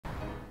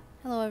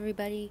Hello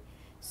everybody.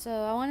 So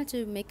I wanted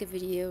to make a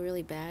video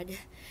really bad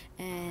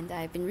and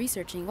I've been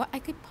researching what I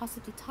could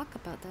possibly talk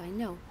about that I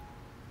know.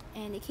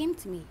 And it came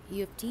to me,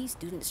 U of T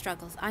student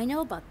struggles. I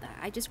know about that.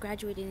 I just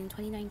graduated in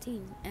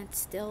 2019 and it's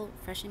still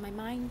fresh in my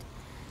mind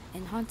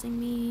and haunting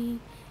me.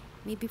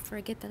 Maybe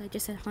forget that I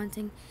just said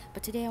haunting.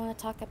 But today I want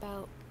to talk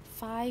about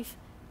 5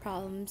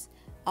 problems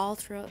all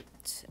throughout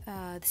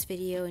this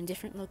video in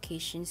different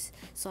locations.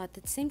 So at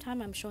the same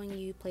time I'm showing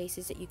you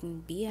places that you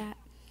can be at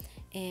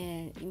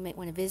and you might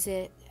want to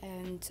visit,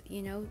 and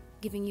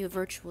giving you a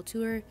virtual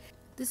tour.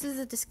 This is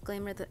a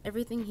disclaimer that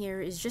everything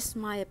here is just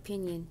my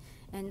opinion,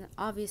 and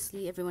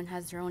obviously everyone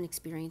has their own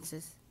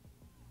experiences.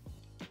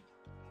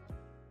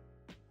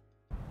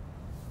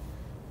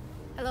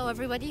 Hello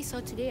everybody.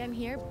 So today I'm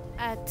here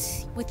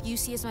with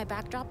UC as my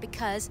backdrop,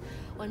 because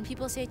when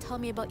people say tell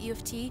me about U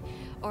of T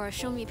or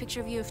show me a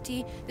picture of U of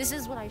T, this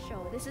is what I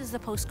show. This is the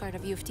postcard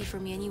of U of T for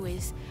me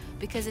anyways,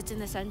 because it's in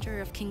the center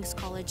of King's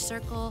College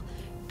Circle.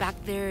 Back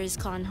there is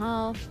Con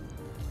Hall,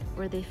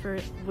 where they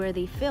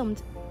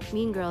filmed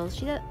Mean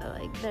Girls.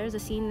 There's a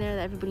scene there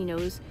that everybody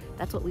knows.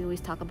 That's what we always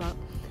talk about.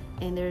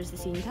 And there's the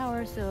CN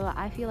Tower. So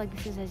I feel like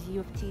this is as U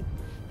of T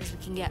as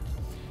we can get.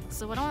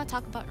 So what I want to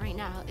talk about right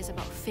now is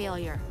about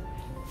failure.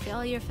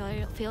 Failure.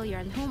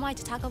 And who am I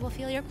to talk about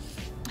failure?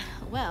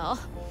 Well,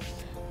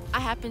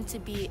 I happen to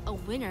be a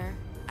winner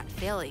at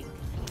failing.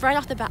 Right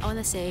off the bat, I want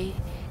to say,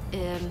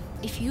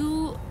 if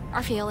you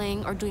are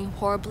failing or doing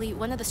horribly,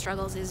 one of the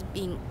struggles is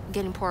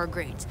getting poor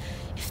grades.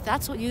 If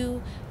that's what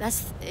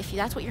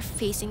you're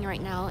facing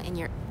right now and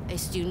you're a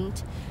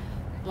student,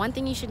 one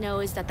thing you should know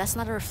is that that's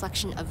not a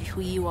reflection of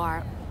who you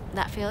are.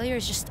 That failure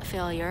is just a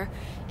failure.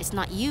 It's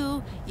not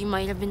you. You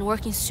might have been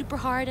working super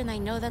hard, and I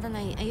know that, and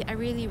I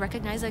really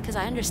recognize that because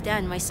I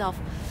understand myself.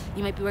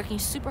 You might be working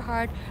super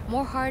hard,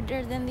 more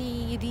harder than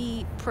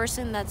the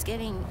person that's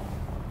getting,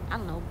 I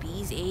don't know,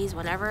 B's, A's,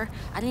 whatever.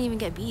 I didn't even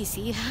get B's,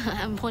 see?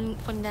 I'm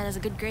putting that as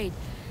a good grade.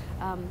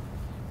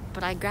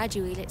 But I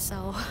graduated,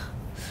 so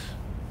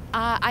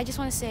I just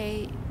want to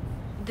say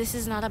this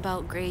is not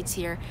about grades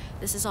here.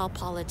 This is all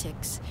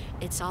politics.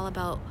 It's all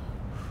about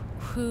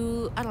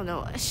who, I don't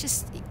know, it's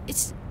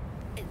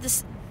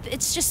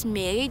just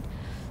made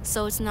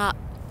so it's not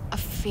a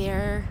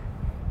fair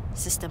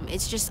system.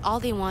 It's just all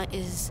they want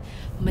is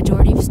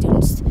majority of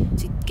students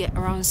to get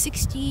around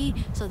 60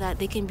 so that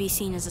they can be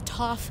seen as a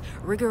tough,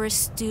 rigorous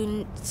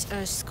student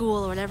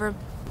school or whatever.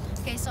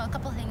 Okay, so a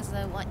couple things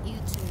that I want you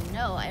to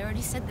know. I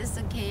already said this,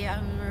 okay?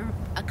 I'm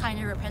a kind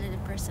of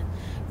repetitive person.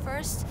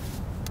 First,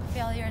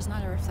 failure is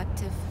not a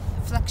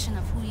reflection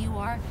of who you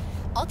are.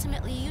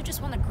 Ultimately, you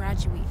just want to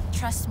graduate.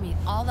 Trust me,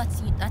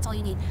 that's all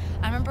you need.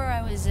 I remember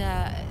I was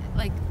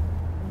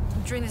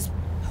during this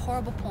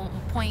horrible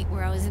point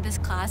where I was in this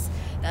class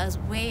that was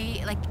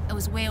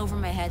way over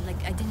my head.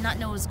 Like, I did not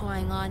know what was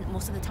going on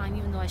most of the time,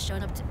 even though I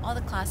showed up to all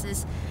the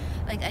classes.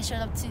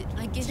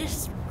 It's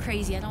just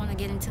crazy. I don't want to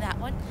get into that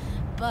one,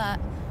 but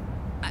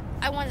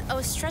I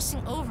was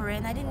stressing over it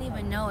and I didn't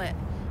even know it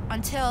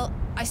until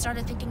I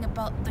started thinking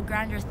about the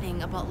grander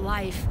thing, about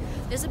life.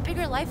 There's a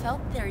bigger life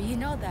out there, you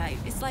know that.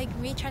 It's like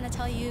me trying to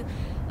tell you,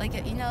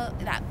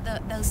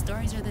 those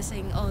stories where they're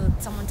saying, oh,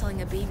 someone telling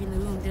a baby in the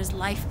womb, there's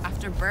life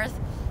after birth.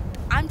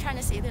 I'm trying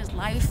to say there's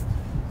life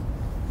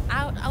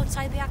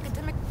outside the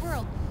academic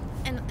world.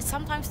 And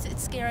sometimes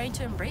it's scary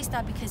to embrace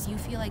that, because you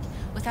feel like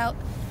without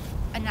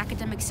an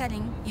academic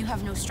setting, you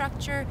have no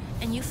structure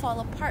and you fall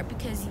apart,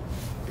 because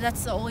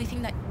that's the only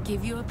thing that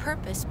give you a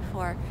purpose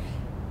before.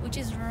 Which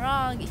is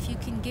wrong if you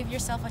can give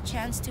yourself a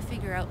chance to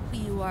figure out who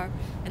you are.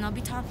 And I'll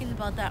be talking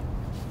about that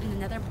in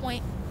another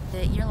point,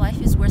 that your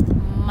life is worth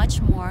much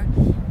more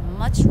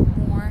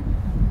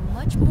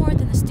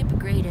than a stupid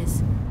grade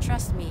is.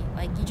 Trust me.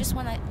 Like, you just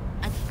want to,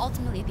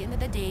 ultimately at the end of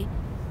the day,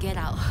 get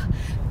out,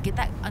 get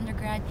that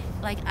undergrad.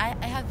 Like, I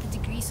have the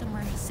degree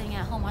somewhere sitting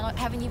at home. I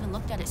haven't even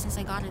looked at it since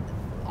I got it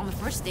on the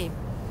first day.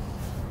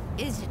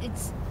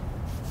 It's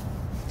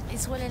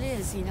what it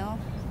is, you know.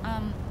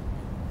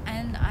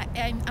 And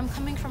I'm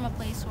coming from a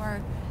place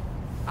where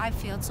I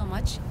failed so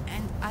much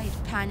and I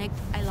panicked.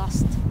 I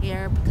lost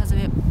air because of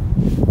it.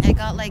 I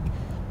got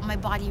my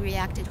body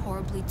reacted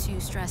horribly to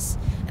stress,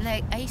 and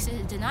I used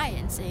to deny it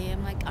and say,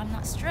 I'm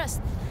not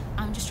stressed.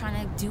 I'm just trying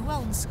to do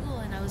well in school,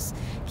 and I was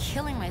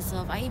killing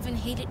myself. I even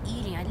hated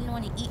eating. I didn't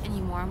want to eat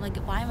anymore. I'm like,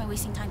 why am I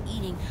wasting time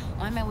eating?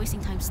 Why am I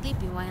wasting time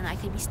sleeping when I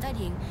could be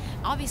studying?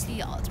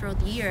 Obviously, throughout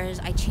the years,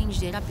 I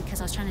changed it up because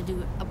I was trying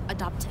to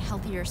adopt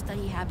healthier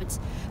study habits.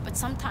 But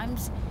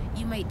sometimes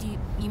you may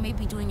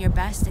be doing your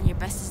best, and your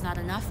best is not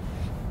enough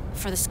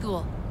for the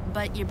school.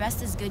 But your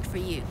best is good for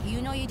you.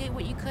 You know you did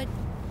what you could,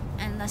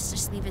 and let's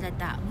just leave it at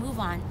that. Move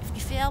on. If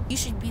you fail, you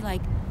should be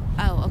like,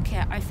 oh,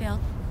 okay, I failed.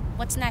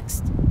 What's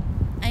next?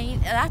 I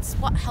mean, that's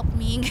what helped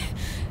me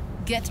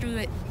get through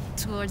it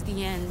towards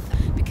the end.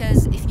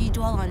 Because if you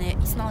dwell on it,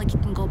 it's not like you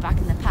can go back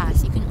in the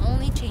past. You can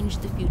only change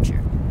the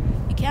future.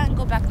 You can't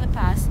go back in the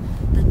past.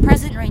 The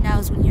present right now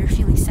is when you're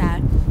feeling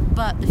sad,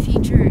 but the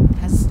future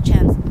has a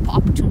chance,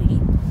 opportunity.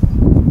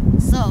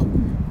 So,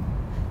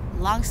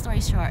 long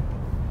story short,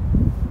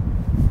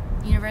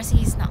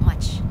 University is not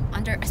much,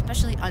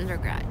 especially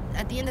undergrad.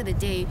 At the end of the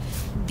day,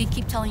 they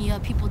keep telling you how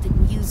people did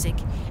music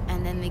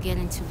and then they get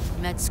into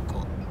med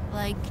school.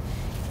 Like,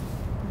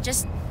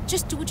 just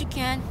do what you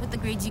can with the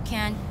grades you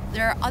can.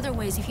 There are other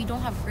ways. If you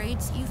don't have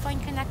grades, you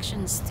find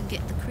connections to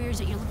get the careers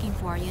that you're looking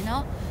for, you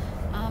know?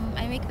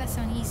 I make that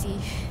sound easy.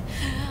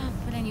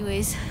 But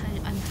anyways,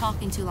 I'm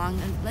talking too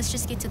long. Let's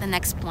just get to the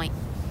next point.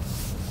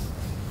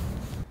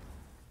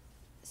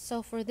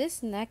 So for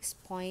this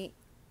next point,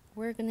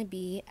 we're going to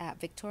be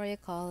at Victoria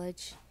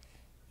College,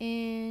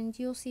 and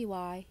you'll see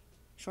why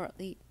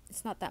shortly.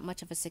 It's not that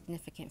much of a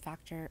significant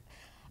factor.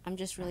 I'm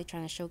just really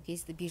trying to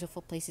showcase the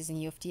beautiful places in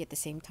U of T at the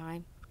same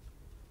time.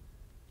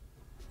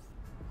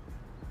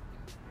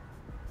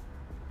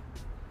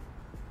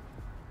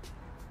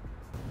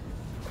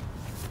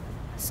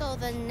 So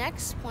the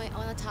next point I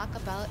want to talk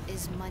about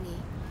is money.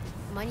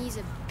 Money is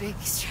a big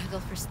struggle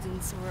for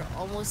students. We're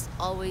almost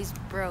always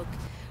broke.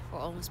 We're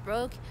almost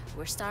broke,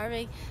 we're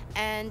starving,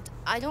 and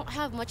I don't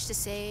have much to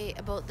say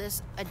about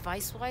this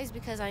advice-wise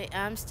because I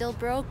am still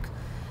broke,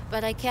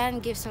 but I can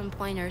give some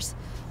pointers.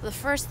 The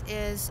first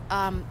is,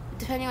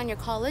 depending on your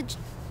college,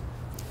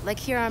 like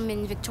here I'm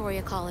in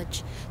Victoria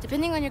College.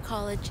 Depending on your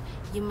college,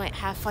 you might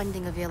have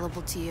funding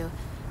available to you.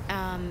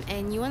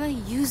 And you want to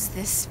use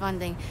this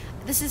funding.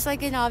 This is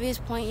like an obvious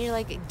point. You're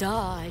like, duh,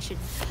 I should.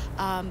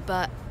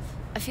 But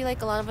I feel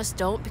like a lot of us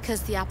don't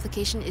because the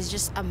application is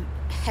just a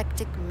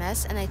hectic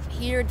mess. And I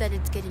hear that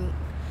it's getting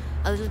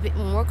a little bit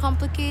more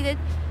complicated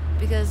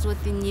because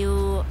with the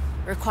new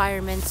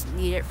requirements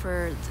needed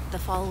for the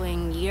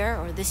following year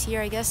or this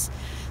year, I guess.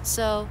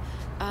 So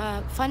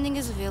funding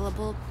is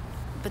available,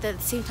 but at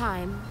the same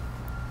time,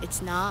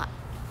 it's not,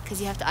 because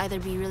you have to either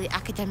be really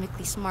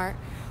academically smart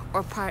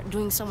or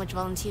doing so much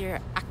volunteer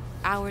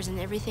hours and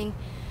everything,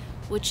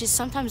 which is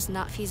sometimes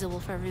not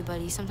feasible for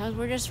everybody. Sometimes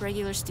we're just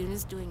regular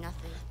students doing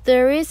nothing.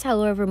 There is,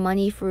 however,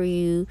 money for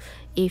you.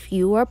 If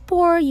you are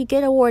poor, you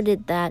get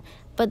awarded that.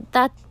 But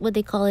that, what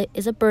they call it,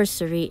 is a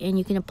bursary, and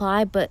you can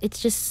apply, but it's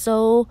just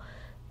so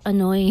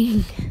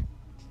annoying.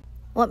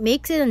 What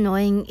makes it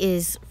annoying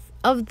is,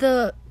 of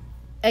the,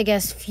 I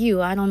guess,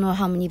 few, I don't know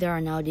how many there are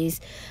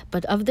nowadays,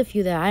 but of the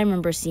few that I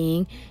remember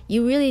seeing,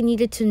 you really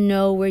needed to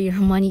know where your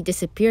money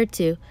disappeared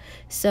to.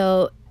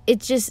 So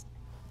it's just,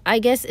 I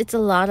guess it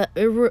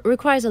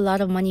requires a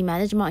lot of money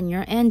management on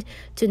your end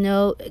to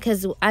know,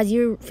 because as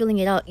you're filling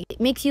it out, it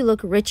makes you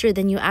look richer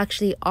than you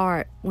actually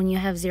are when you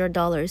have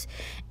 $0,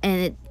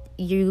 and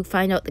you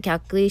find out the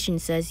calculation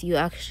says you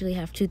actually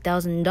have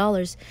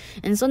 $2,000,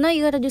 and so now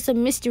you got to do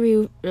some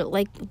mystery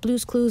like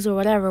Blue's Clues or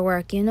whatever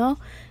work, you know.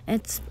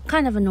 It's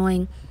kind of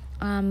annoying,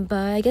 but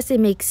I guess it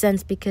makes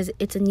sense because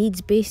it's a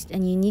needs-based,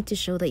 and you need to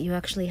show that you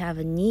actually have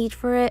a need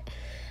for it,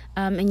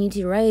 and you need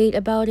to write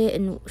about it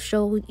and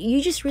show.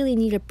 You just really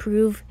need to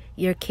prove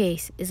your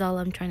case is all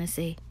I'm trying to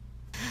say.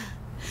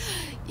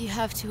 You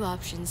have two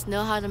options: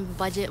 know how to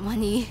budget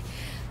money,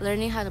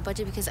 learning how to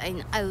budget, because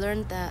I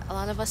learned that a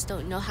lot of us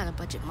don't know how to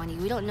budget money.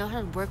 We don't know how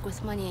to work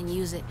with money and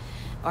use it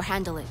or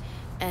handle it.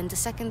 And the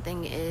second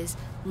thing is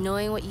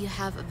knowing what you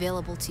have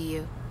available to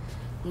you,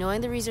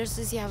 knowing the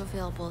resources you have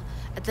available.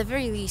 At the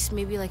very least,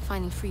 maybe like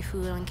finding free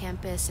food on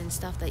campus and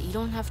stuff that you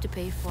don't have to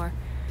pay for.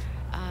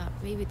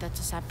 Maybe that's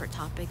a separate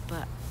topic,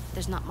 but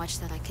there's not much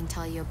that I can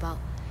tell you about.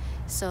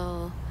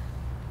 So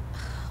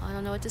I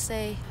don't know what to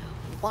say.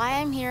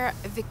 Why I'm here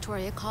at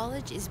Victoria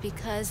College is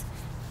because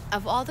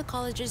of all the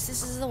colleges,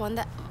 this is the one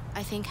that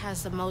I think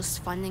has the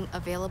most funding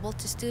available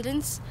to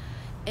students,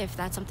 if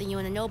that's something you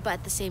want to know. But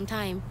at the same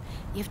time,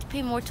 you have to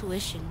pay more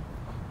tuition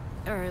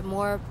or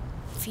more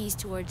fees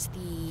towards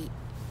the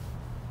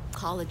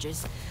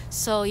colleges.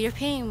 So you're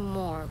paying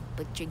more,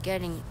 but you're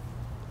getting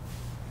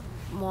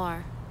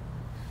more.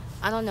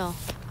 I don't know.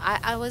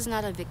 I was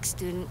not a Vic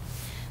student,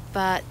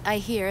 but I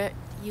hear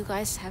you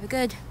guys have it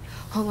good.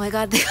 Oh my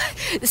god,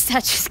 the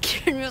statue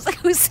scared me. I was like,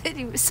 who's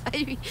sitting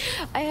beside me?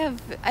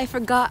 I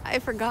forgot. I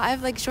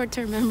have like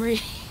short-term memory.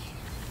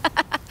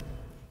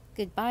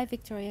 Goodbye,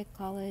 Victoria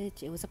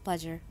College. It was a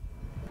pleasure.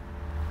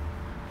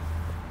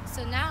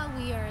 So now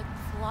we are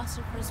at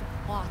Philosopher's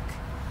Walk,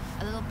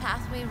 a little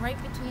pathway right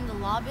between the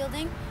law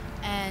building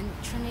and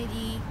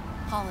Trinity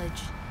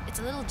College. It's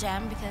a little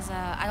jam because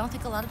I don't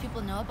think a lot of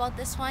people know about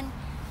this one,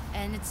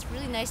 and it's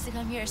really nice to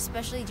come here,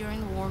 especially during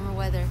the warmer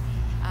weather.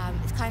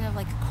 It's kind of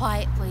like a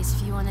quiet place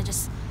if you want to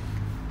just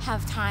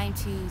have time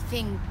to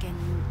think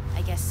and,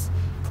 I guess,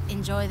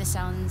 enjoy the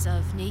sounds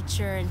of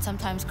nature and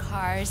sometimes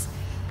cars.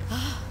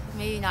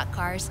 Maybe not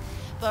cars,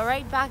 but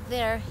right back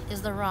there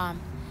is the ROM.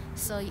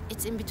 So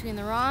it's in between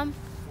the ROM,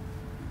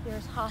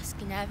 here's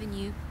Hoskin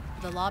Avenue,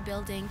 the law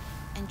building,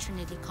 and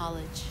Trinity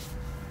College.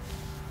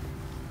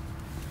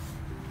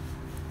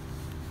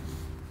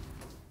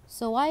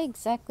 So why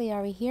exactly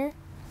are we here?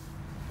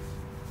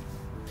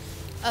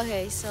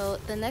 Okay, so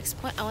the next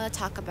point I want to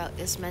talk about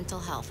is mental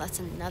health. That's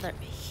another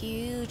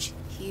huge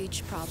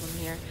problem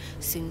here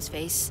students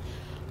face.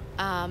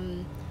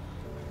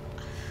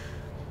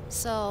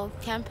 So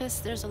campus,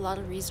 there's a lot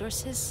of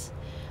resources.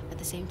 at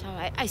the same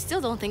time, I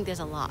still don't think there's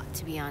a lot,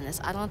 to be honest.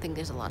 I don't think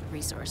there's a lot of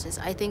resources.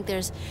 I think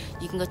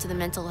you can go to the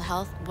mental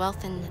health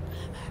and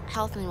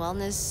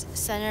wellness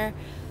center,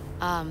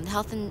 the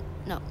health and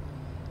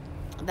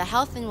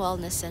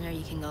wellness center.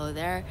 You can go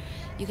there.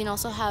 You can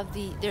also have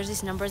there's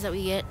these numbers that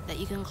we get that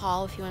you can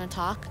call if you want to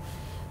talk.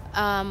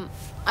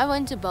 I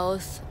went to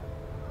both.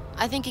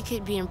 I think it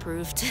could be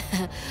improved.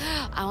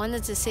 I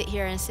wanted to sit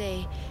here and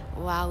say,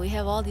 wow, we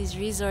have all these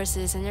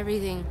resources and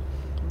everything,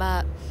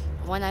 but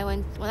when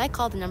I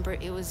called the number,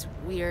 it was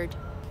weird,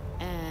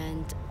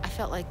 and I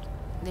felt like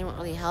they weren't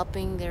really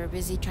helping. They were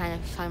busy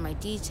trying to find my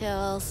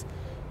details,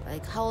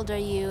 like how old are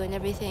you and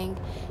everything,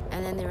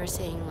 and then they were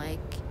saying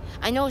like,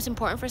 I know it's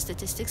important for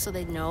statistics so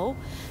they know,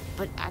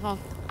 but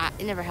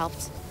it never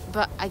helped.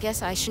 But I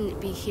guess I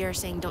shouldn't be here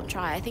saying don't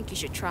try. I think you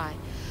should try.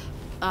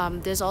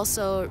 There's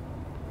also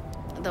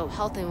the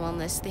health and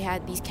wellness. They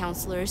had these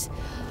counselors.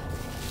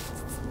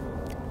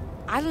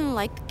 I didn't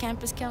like the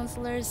campus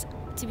counselors,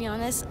 to be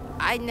honest.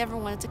 I never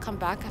wanted to come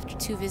back after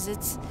 2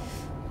 visits.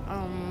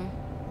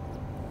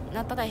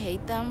 Not that I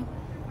hate them.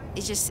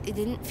 It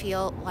didn't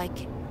feel like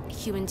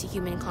human to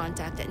human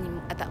contact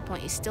at that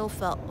point. It still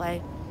felt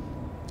like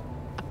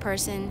a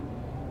person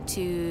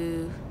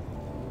to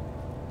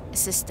a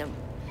system.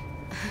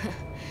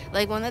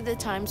 Like one of the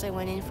times I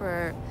went in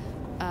for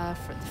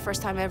the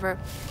first time ever,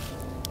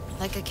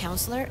 like a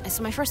counselor. It's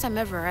my first time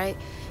ever, right?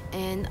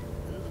 And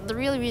the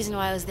real reason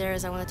why I was there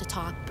is I wanted to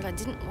talk, but I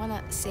didn't want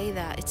to say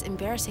that. It's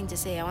embarrassing to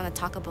say I want to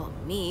talk about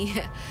me.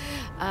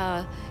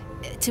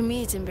 To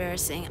me, it's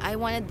embarrassing. I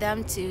wanted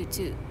them to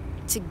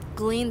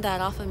glean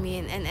that off of me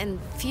and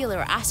feel or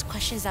ask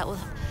questions that will.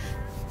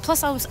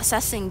 Plus, I was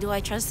assessing, do I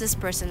trust this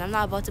person? I'm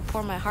not about to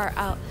pour my heart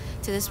out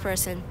to this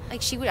person.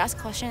 Like, she would ask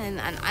a question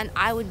and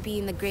I would be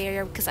in the gray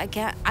area because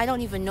I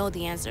don't even know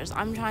the answers.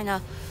 I'm trying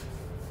to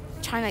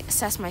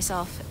assess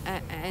myself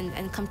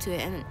and come to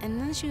it. And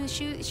then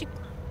she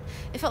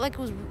it felt like it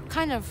was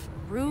kind of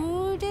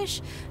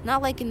rude-ish,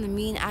 not like in the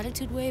mean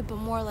attitude way, but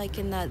more like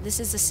in the, this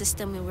is a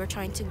system and we're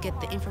trying to get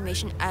the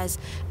information as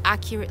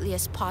accurately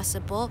as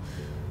possible.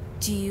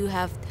 Do you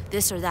have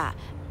this or that?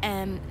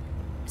 And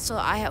so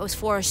I was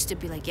forced to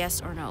be like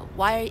yes or no.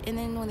 And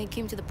then when they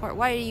came to the part,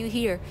 why are you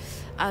here?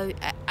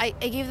 I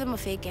gave them a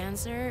fake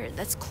answer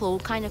that's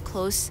kind of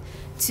close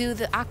to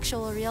the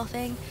actual real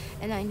thing.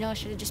 And I know I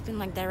should have just been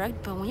like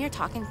direct, but when you're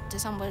talking to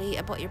somebody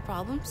about your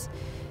problems,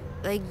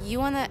 like you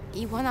wanna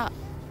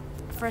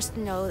first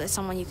know that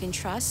someone you can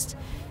trust,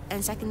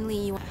 and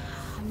secondly,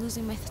 I'm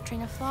losing my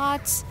train of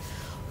thoughts.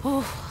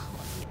 Oh,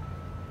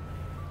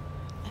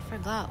 I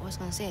forgot what I was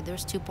gonna say. There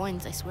was 2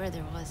 points. I swear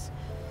there was.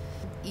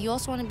 You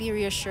also want to be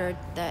reassured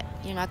that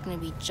you're not going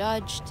to be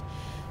judged.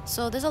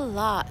 So there's a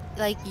lot.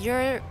 Like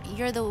you're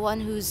the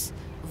one who's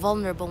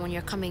vulnerable when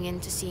you're coming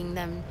in to seeing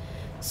them.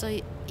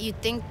 So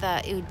you'd think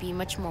that it would be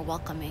much more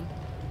welcoming,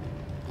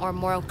 or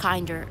more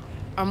kinder,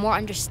 or more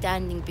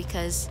understanding,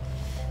 because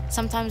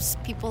sometimes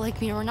people like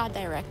me are not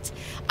direct.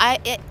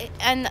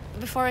 And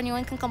before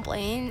anyone can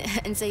complain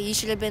and say you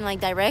should have been like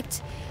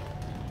direct,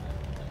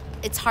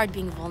 it's hard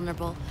being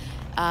vulnerable.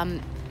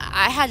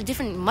 I had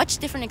a much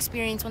different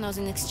experience when I was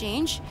in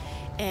exchange,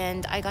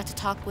 and I got to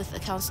talk with a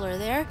counselor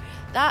there.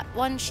 That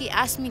one, she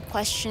asked me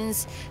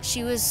questions.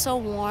 She was so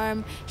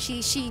warm.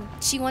 She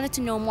wanted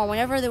to know more.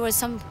 Whenever there was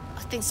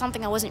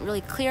something I wasn't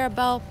really clear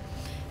about,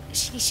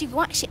 she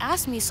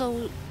asked me.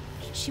 So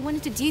she went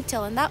into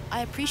detail, and that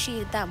I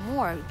appreciated that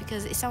more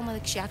because it sounded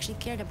like she actually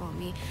cared about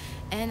me,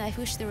 and I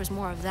wish there was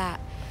more of that.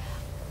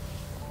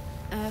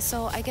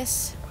 So I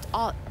guess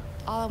all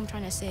I'm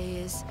trying to say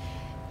is,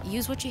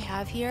 use what you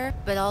have here,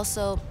 but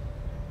also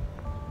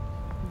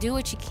do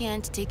what you can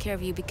to take care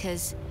of you,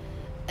 because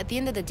at the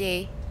end of the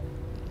day,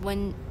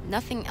 when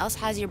nothing else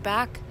has your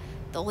back,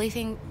 the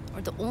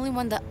only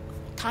one that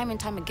time and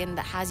time again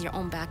that has your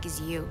own back is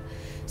you.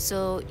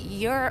 So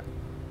you're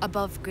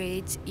above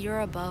grades, you're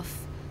above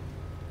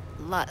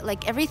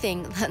like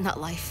everything. Not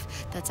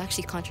life, that's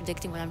actually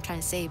contradicting what I'm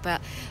trying to say,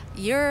 but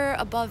you're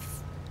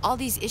above all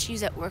these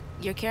issues at work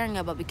you're caring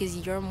about because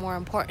you're more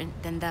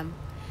important than them.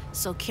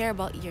 So care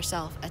about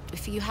yourself.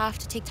 If you have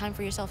to take time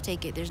for yourself,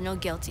 take it. There's no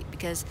guilty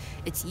because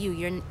it's you.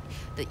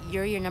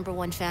 You're your number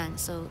one fan.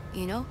 So,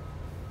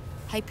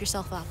 hype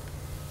yourself up.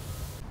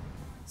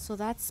 So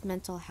that's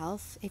mental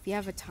health. If you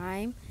have a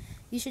time,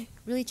 you should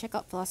really check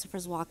out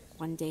Philosopher's Walk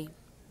one day.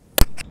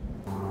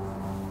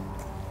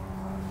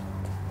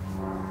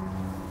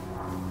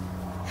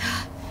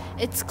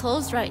 It's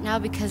closed right now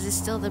because it's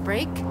still the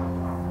break.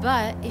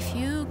 But if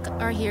you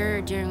are here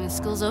during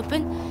school's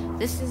open,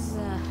 this is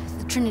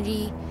the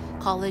Trinity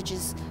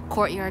College's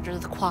courtyard, or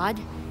the quad.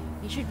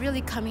 You should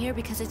really come here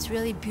because it's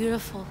really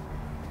beautiful.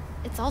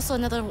 It's also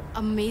another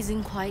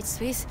amazing quiet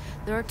space.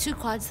 There are 2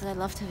 quads that I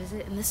love to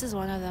visit, and this is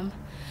one of them.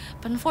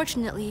 But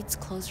unfortunately, it's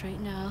closed right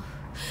now.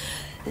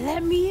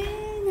 Let me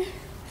in!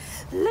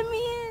 Let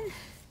me in!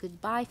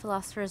 Goodbye,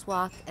 Philosopher's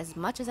Walk. As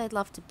much as I'd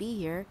love to be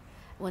here,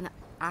 when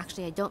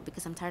actually I don't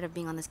because I'm tired of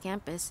being on this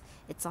campus,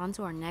 it's on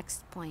to our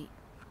next point.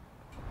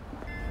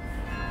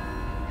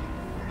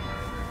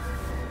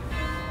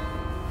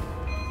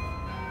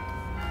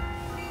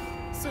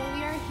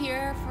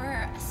 here for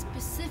a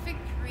specific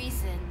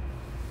reason.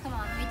 Come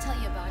on, let me tell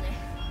you about it.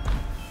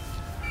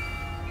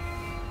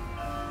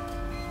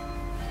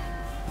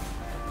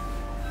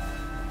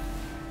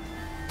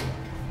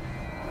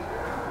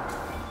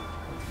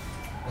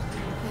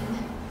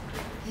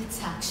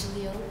 It's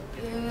actually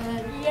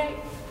open. Yay!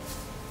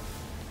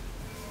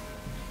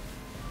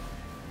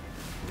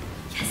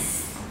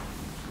 Yes!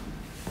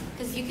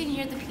 Because you can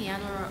hear the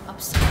piano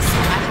upstairs, so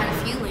I had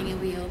a feeling it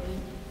would be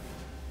open.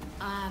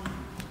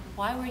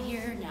 Why we're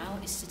here now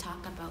is to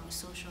talk about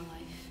social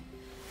life.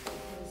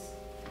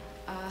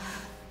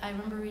 I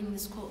remember reading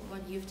this quote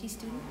about a U of T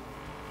student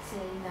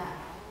saying that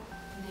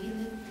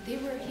they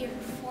were here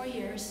for 4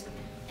 years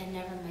and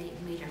never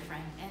made a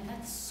friend, and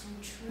that's so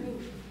true.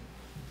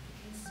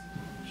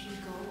 You should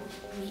go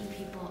meet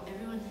people.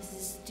 Everyone has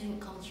this student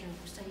culture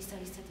of study,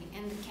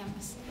 and the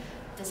campus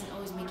doesn't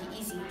always make it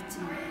easy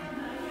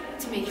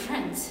to make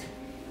friends.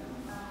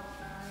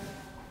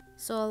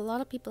 So a lot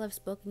of people I've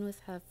spoken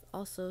with have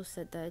also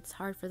said that it's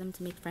hard for them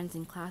to make friends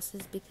in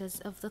classes because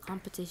of the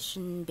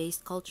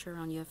competition-based culture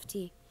on U of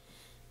T.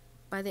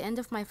 By the end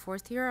of my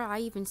 4th year, I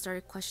even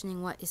started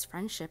questioning what is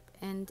friendship,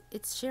 and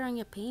it's sharing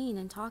a pain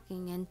and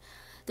talking, and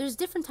there's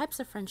different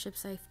types of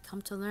friendships I've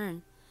come to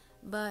learn.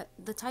 But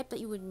the type that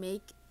you would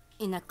make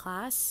in a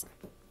class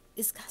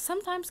is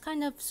sometimes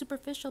kind of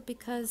superficial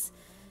because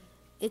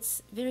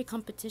it's very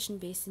competition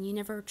based and you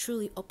never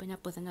truly open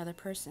up with another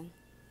person.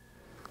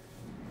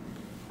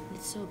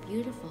 It's so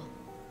beautiful.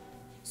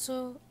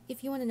 So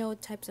if you want to know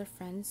types of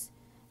friends,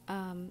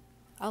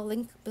 I'll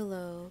link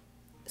below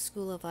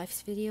School of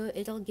Life's video.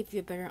 It'll give you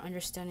a better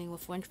understanding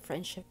of what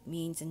friendship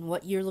means and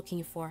what you're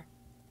looking for.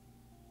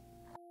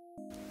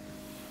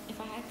 If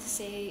I had to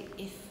say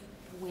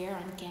where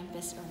on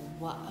campus or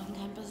what on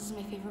campus is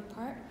my favorite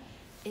part,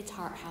 it's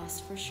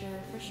Arhazo for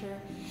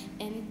sure.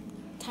 And it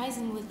ties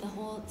in with the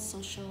whole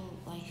social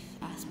life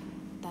aspect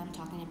that I'm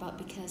talking about,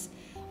 because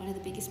one of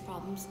the biggest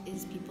problems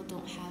is people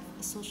don't have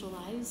social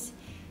lives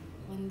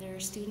when they're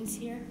students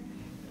here.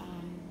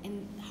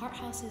 And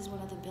Arhazo is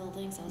one of the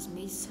buildings that was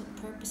made so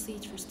purposely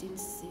for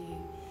students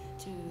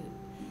to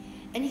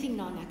anything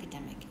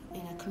non-academic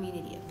in a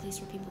community, a place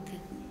where people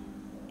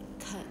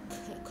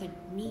could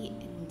meet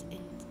and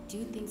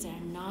do things that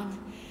are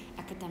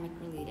non-academic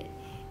related.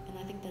 And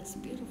I think that's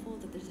beautiful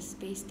that there's a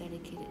space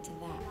dedicated to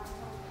that.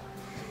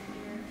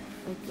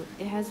 Like,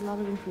 it has a lot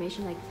of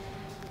information,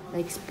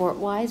 like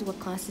sport-wise, what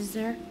classes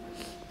there.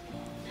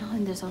 Oh,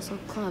 and there's also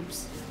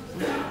clubs.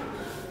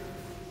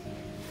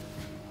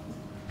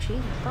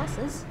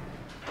 Classes.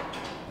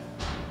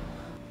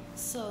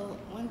 So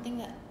one thing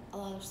that a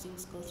lot of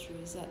students go through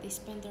is that they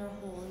spend their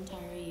whole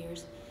entire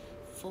years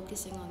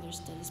focusing on their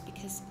studies,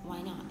 because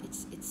why not?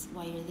 It's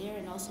why you're there,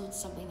 and also it's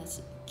something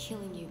that's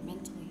killing you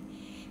mentally,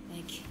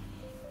 like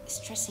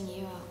stressing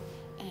you out,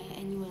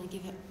 and you want to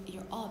give it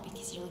your all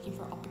because you're looking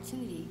for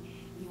opportunity.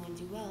 You want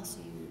to do well, so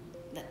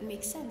that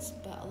makes sense.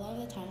 But a lot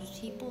of the times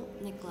people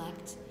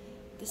neglect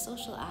the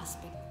social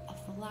aspect of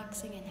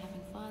relaxing and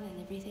having fun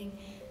and everything,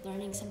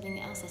 learning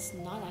something else that's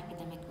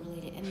non-academic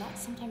related, and that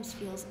sometimes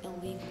feels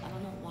illegal. I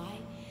don't know why,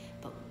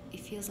 but it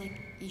feels like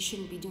you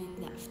shouldn't be doing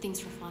that things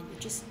for fun,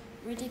 which is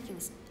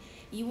ridiculous.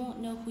 You won't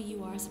know who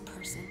you are as a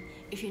person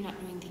if you're not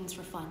doing things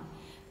for fun.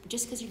 But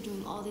just because you're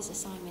doing all these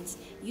assignments,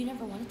 you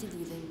never wanted to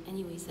do them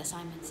anyways, the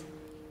assignments.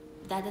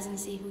 That doesn't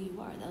say who you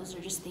are. Those are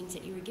just things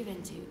that you were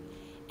given to,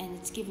 and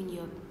it's giving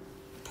you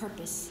a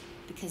purpose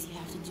because you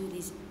have to do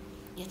these.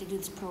 You have to do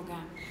this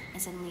program, and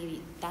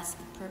suddenly that's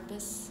the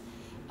purpose.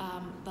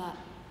 But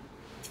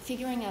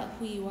figuring out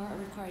who you are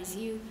requires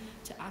you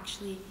to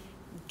actually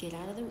get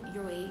out of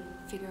your way,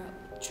 figure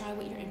out, try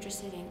what you're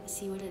interested in,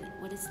 see what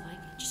it's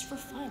like, just for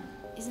fun.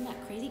 Isn't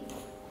that crazy?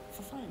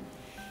 For fun.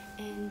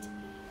 And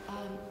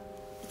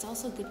it's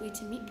also a good way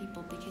to meet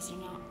people because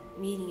you're not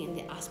meeting in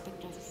the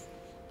aspect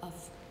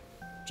of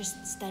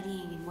just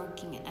studying and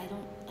working.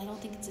 I don't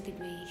think it's a good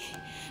way.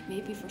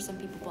 Maybe for some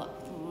people,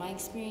 but from my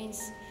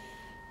experience,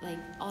 like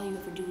all you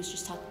ever do is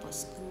just talk about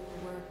school,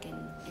 work, and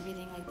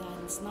everything like that,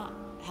 and it's not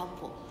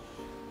helpful.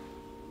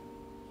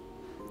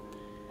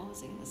 What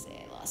was I gonna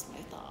say? I lost my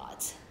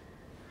thoughts.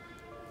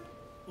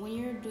 When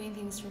you're doing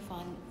things for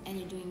fun and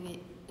you're doing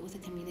it with a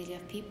community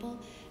of people,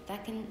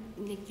 that can,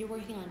 like, you're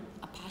working on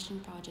a passion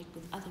project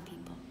with other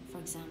people, for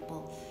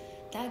example,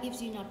 that gives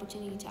you an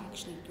opportunity to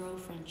actually grow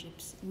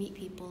friendships, meet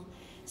people.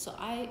 So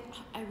I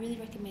really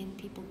recommend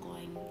people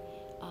going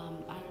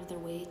out of their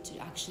way to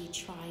actually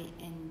try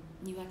and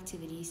new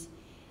activities.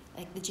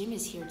 Like the gym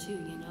is here too,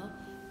 you know.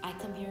 I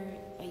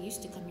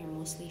used to come here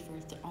mostly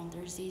on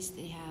Thursdays.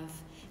 They have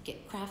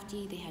Get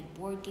Crafty, they had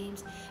board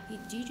games.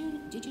 Did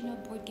you know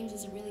board games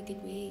is a really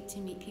good way to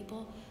meet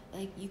people?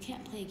 Like, you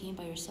can't play a game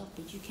by yourself,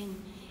 but you can,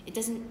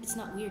 it's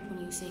not weird when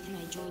you say, can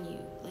I join you?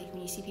 Like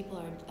when you see people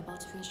are about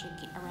to finish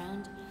their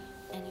round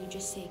and you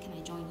just say, can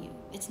I join you?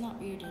 It's not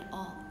weird at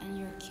all, and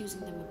you're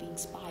accusing them of being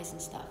spies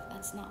and stuff.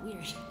 That's not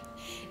weird.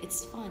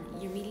 It's fun.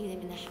 You're meeting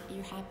them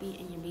you're happy,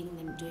 and you're meeting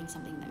them doing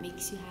something that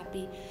makes you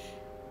happy.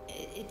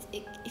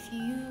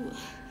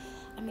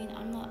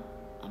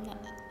 I'm not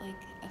like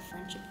a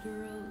friendship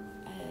guru.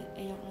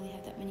 I don't really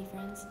have that many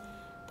friends,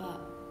 but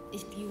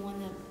if you want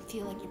to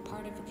feel like you're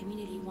part of a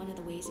community, one of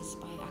the ways is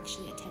by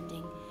actually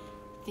attending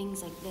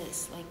things like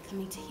this, like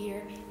coming to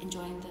here,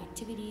 enjoying the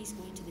activities,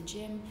 going to the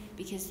gym,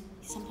 because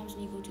sometimes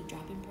when you go to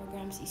drop-in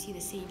programs, you see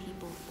the same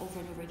people over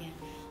and over again.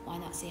 Why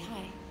not say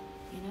hi,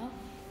 you know?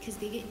 Because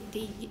they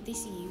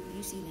see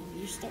you see them,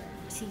 you start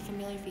seeing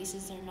familiar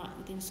faces that are not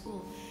within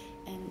school.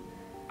 And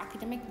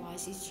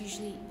academic-wise, it's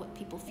usually what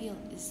people feel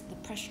is the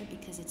pressure,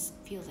 because it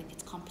feels like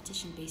it's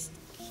competition-based.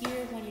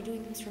 Here, when you're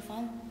doing things for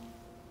fun,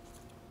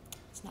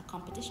 it's not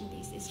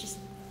competition-based, it's just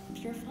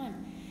pure fun.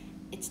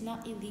 It's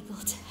not illegal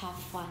to have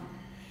fun.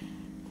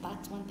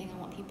 That's one thing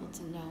I want people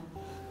to know.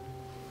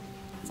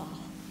 That's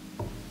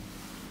all.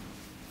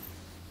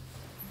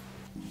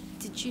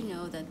 Did you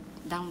know that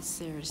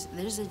downstairs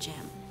there's a gym?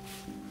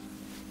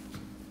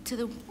 To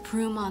the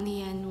room on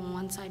the end, on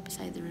one side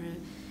beside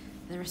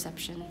the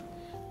reception,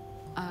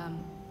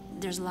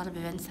 there's a lot of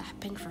events that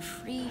happen for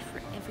free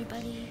for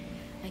everybody,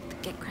 like the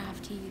Get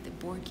Crafty, the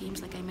board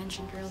games, like I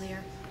mentioned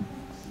earlier.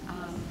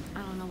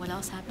 I don't know what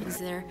else happens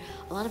there.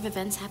 A lot of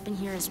events happen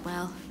here as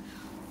well.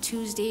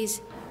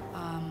 Tuesdays,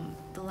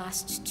 the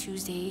last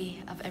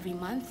Tuesday of every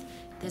month,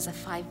 there's a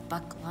 $5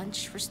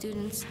 lunch for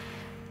students.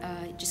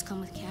 Just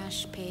come with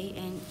cash pay,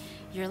 and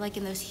you're like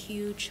in this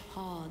huge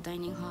hall,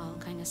 dining hall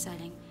kind of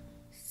setting.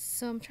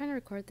 So I'm trying to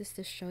record this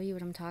to show you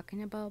what I'm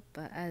talking about,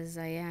 but as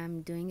I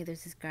am doing it,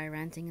 there's this guy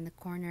ranting in the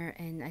corner,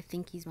 and I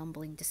think he's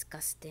mumbling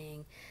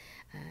disgusting,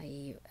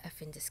 you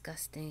effing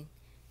disgusting.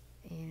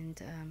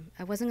 And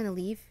I wasn't gonna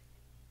leave,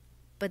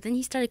 but then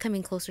he started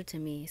coming closer to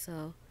me,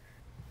 so.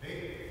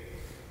 Hey,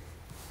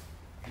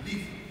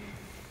 leave.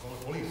 Call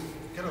the police.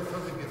 Get out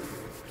front again.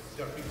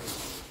 There are people.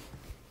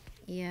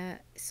 Yeah,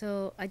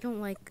 so I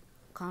don't like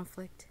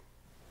conflict.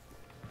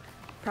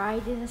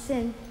 Pride is a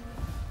sin.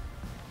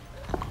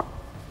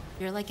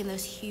 You're like in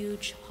this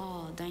huge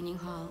hall, dining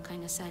hall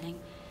kind of setting.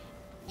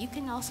 You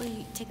can also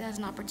take that as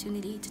an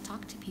opportunity to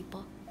talk to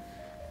people.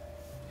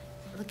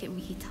 Look at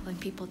me telling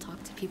people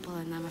talk to people,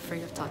 and I'm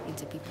afraid of talking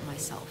to people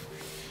myself.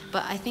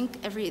 But I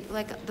think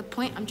the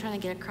point I'm trying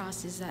to get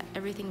across is that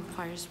everything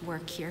requires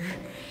work here.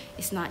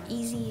 It's not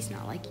easy. It's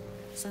not like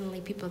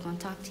suddenly people are going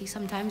to talk to you.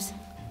 Sometimes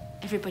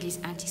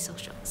everybody's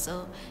antisocial.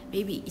 So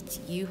maybe it's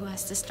you who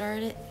has to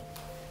start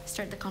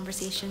the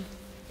conversation.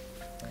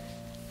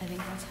 I think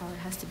that's how it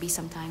has to be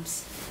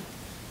sometimes.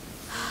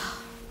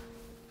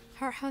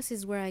 Arhazo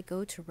is where I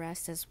go to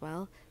rest as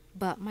well.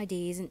 But my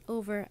day isn't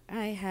over.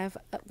 I have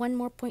one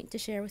more point to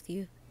share with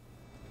you.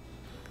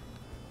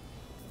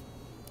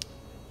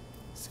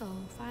 So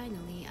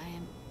finally,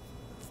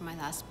 for my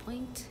last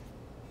point,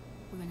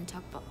 we're going to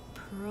talk about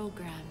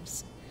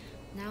programs.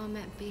 Now I'm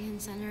at Bayhan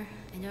Center.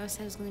 I know I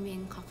said I was going to be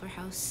in Coffler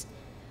House,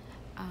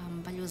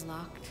 but it was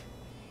locked.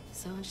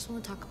 So I just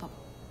want to talk about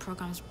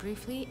programs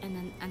briefly and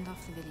then end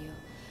off the video.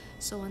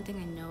 So one thing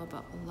I know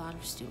about a lot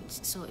of students,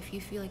 so if you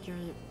feel like you're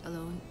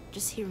alone,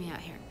 just hear me out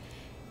here.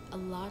 A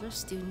lot of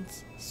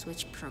students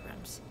switch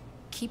programs,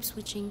 keep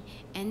switching,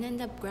 and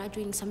end up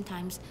graduating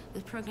sometimes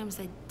with programs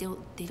that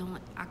they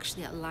don't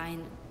actually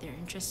align their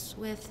interests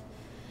with.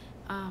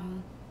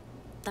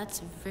 That's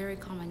very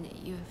common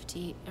at U of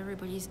T.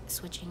 Everybody's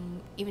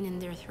switching, even in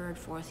their third,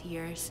 fourth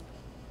years.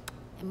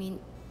 I mean,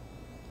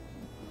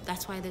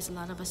 that's why there's a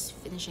lot of us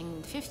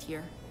finishing 5th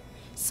year.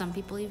 Some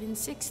people even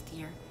 6th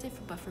year.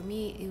 But for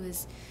me, it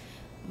was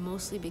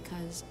mostly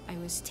because I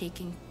was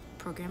taking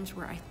programs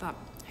where I thought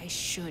I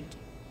should.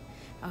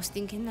 I was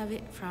thinking of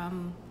it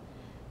from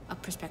a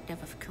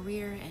perspective of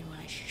career and what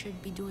I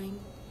should be doing,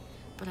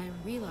 but I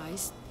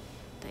realized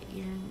that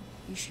you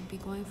should be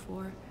going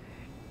for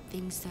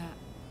things that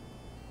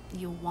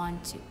you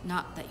want to,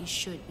 not that you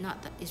should,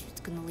 not that it's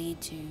going to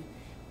lead to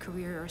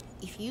career. Or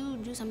if you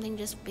do something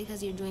just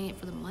because you're doing it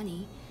for the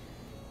money,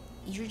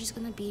 you're just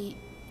going to be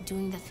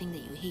doing the thing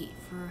that you hate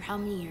for how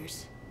many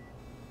years?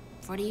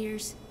 40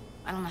 years?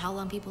 I don't know how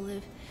long people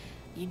live.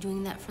 You're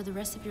doing that for the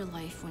rest of your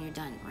life when you're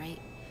done, right?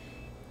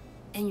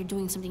 And you're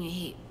doing something you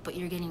hate, but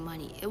you're getting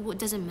money. It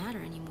doesn't matter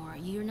anymore.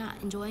 You're not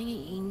enjoying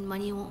it, and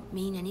money won't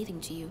mean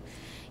anything to you.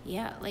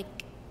 Yeah,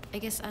 like, I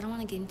guess I don't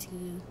want to get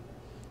into,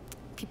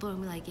 people are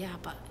gonna be like, yeah,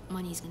 but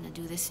money's gonna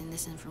do this and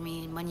this and for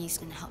me, and money's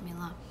gonna help me a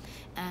lot.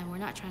 And we're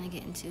not trying to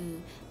get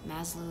into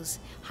Maslow's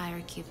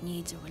hierarchy of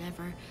needs or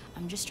whatever.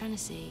 I'm just trying to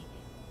say,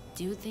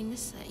 do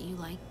things that you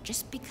like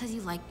just because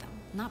you like them,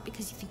 not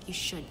because you think you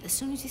should. As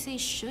soon as you say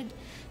should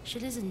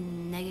is a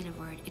negative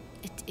word.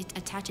 It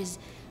attaches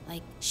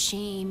like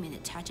shame, and it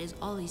attaches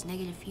all these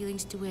negative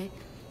feelings to it,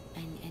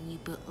 and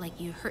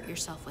you hurt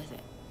yourself with it.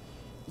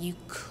 You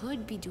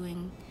could be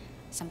doing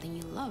something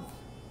you love.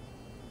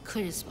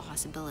 Could is a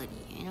possibility,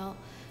 you know?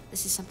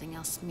 This is something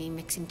else, me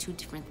mixing two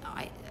different,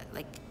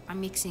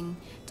 I'm mixing,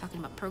 talking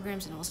about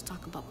programs and also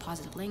talking about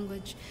positive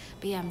language.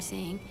 But yeah, I'm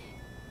saying,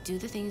 do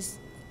the things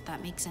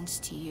that make sense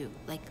to you,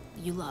 like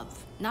you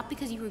love. Not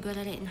because you were good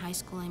at it in high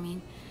school, I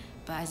mean,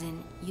 but as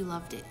in you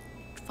loved it.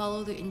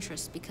 follow the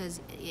interest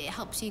because it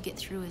helps you get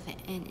through with it,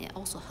 and it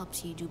also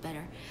helps you do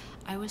better.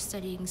 I was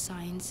studying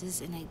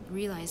sciences, and I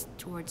realized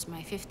towards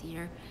my fifth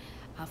year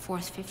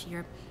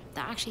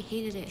that I actually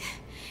hated it.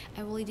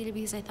 I only did it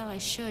because I thought I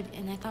should,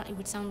 and I thought it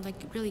would sound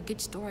like a really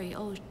good story.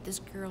 Oh, this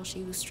girl,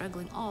 she was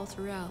struggling all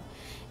throughout,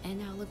 and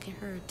now look at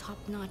her,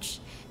 top-notch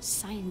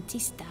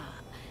scientista.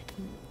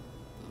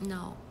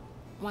 No.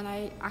 When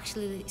I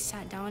actually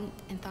sat down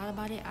and thought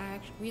about it, I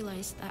actually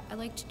realized that I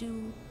like to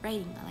do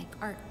writing, I like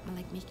art, I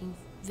like making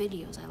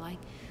videos, I like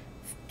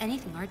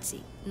anything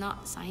artsy,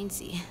 not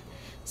sciencey.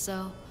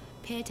 So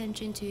pay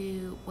attention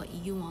to what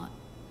you want.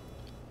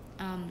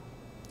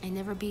 And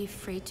never be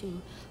afraid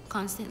to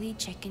constantly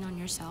check in on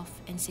yourself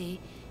and say,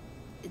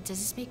 does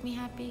this make me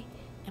happy?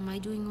 Am I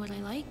doing what I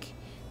like?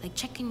 Like,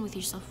 check in with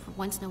yourself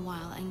once in a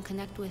while and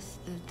connect with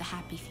the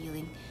happy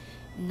feeling.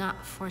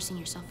 Not forcing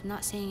yourself,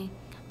 not saying,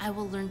 I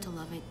will learn to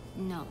love it.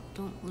 No,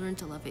 don't learn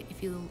to love it.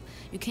 You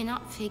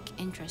cannot fake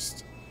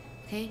interest,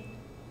 okay?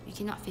 You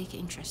cannot fake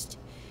interest.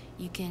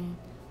 You can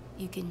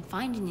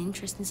find an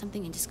interest in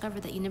something and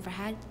discover that you never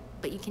had,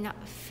 but you cannot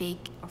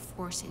fake or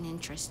force an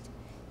interest.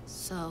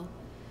 So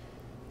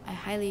I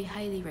highly,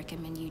 highly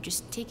recommend you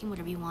just taking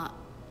whatever you want.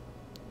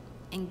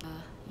 And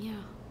yeah,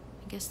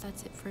 I guess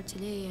that's it for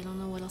today. I don't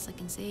know what else I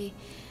can say.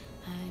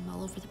 I'm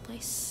all over the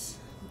place,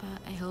 but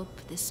I hope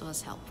this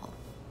was helpful.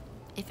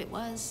 If it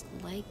was,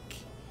 like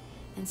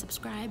and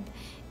subscribe.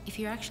 If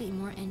you're actually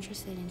more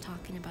interested in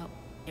talking about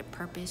your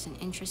purpose and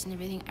interest and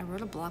everything, I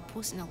wrote a blog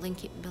post and I'll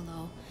link it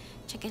below.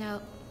 Check it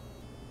out.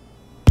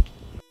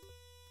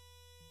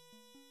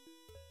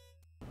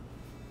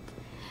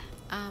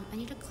 I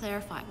need to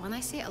clarify. When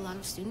I say a lot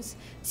of students,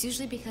 it's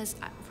usually because,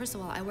 first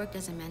of all, I worked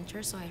as a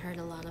mentor, so I heard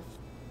a lot of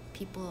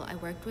people I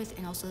worked with,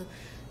 and also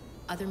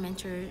other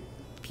mentor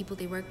people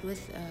they worked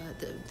with,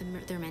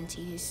 their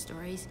mentees'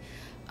 stories.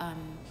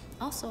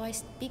 Also, I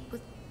speak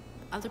with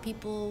other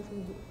people who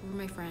were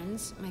my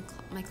friends,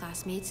 my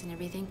classmates, and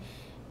everything.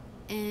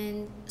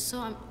 And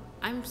so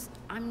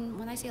I'm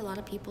when I say a lot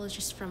of people, it's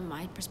just from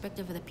my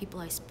perspective of the people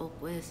I spoke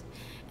with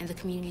and the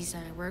communities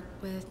that I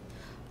worked with.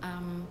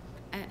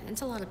 And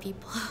it's a lot of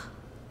people.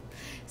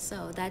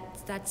 So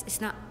that's it's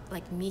not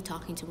like me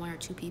talking to one or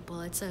two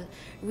people. It's a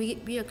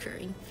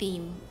reoccurring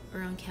theme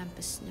around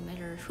campus. No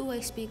matter who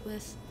I speak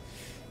with,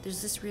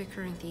 there's this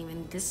reoccurring theme,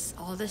 and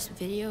all this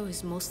video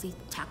is mostly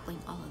tackling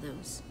all of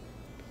those.